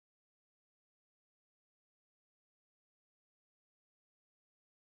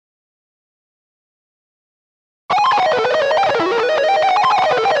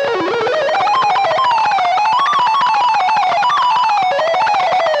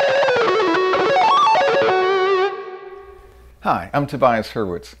Hi, I'm Tobias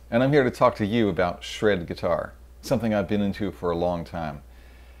Hurwitz, and I'm here to talk to you about shred guitar, something I've been into for a long time.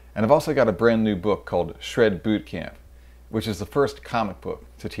 And I've also got a brand new book called Shred Boot Camp, which is the first comic book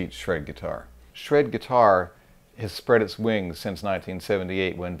to teach shred guitar. Shred guitar has spread its wings since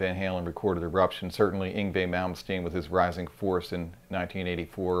 1978 when Van Halen recorded Eruption. Certainly Yngwie Malmsteen with his Rising Force in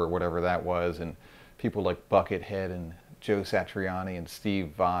 1984 or whatever that was, and people like Buckethead and Joe Satriani and Steve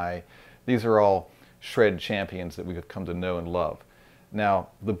Vai. These are all shred champions that we've come to know and love. Now,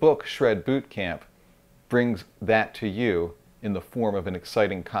 the book Shred Boot Camp brings that to you in the form of an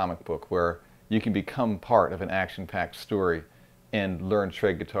exciting comic book where you can become part of an action-packed story and learn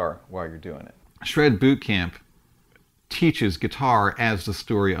shred guitar while you're doing it. Shred Boot Camp teaches guitar as the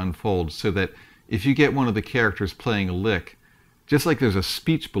story unfolds, so that if you get one of the characters playing a lick, just like there's a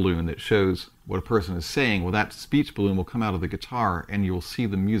speech balloon that shows what a person is saying, well, that speech balloon will come out of the guitar and you'll see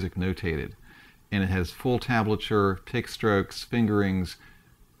the music notated. And it has full tablature, pick strokes, fingerings,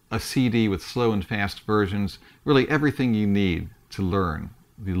 a CD with slow and fast versions, really everything you need to learn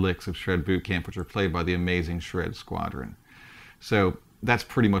the licks of Shred Boot Camp, which are played by the amazing Shred Squadron. So that's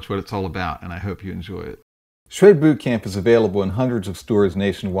pretty much what it's all about, and I hope you enjoy it. Shred Boot Camp is available in hundreds of stores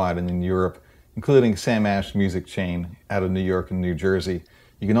nationwide and in Europe, including Sam Ash Music Chain out of New York and New Jersey.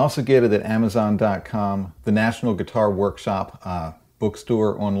 You can also get it at Amazon.com, the National Guitar Workshop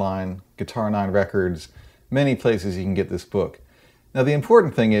bookstore online, Guitar 9 Records, many places you can get this book. Now the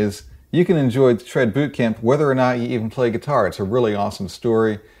important thing is you can enjoy Shred Boot Camp whether or not you even play guitar. It's a really awesome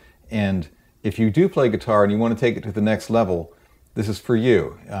story, and if you do play guitar and you want to take it to the next level, this is for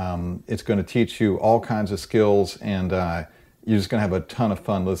you. It's going to teach you all kinds of skills, and you're just going to have a ton of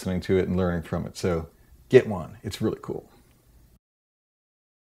fun listening to it and learning from it. So get one. It's really cool.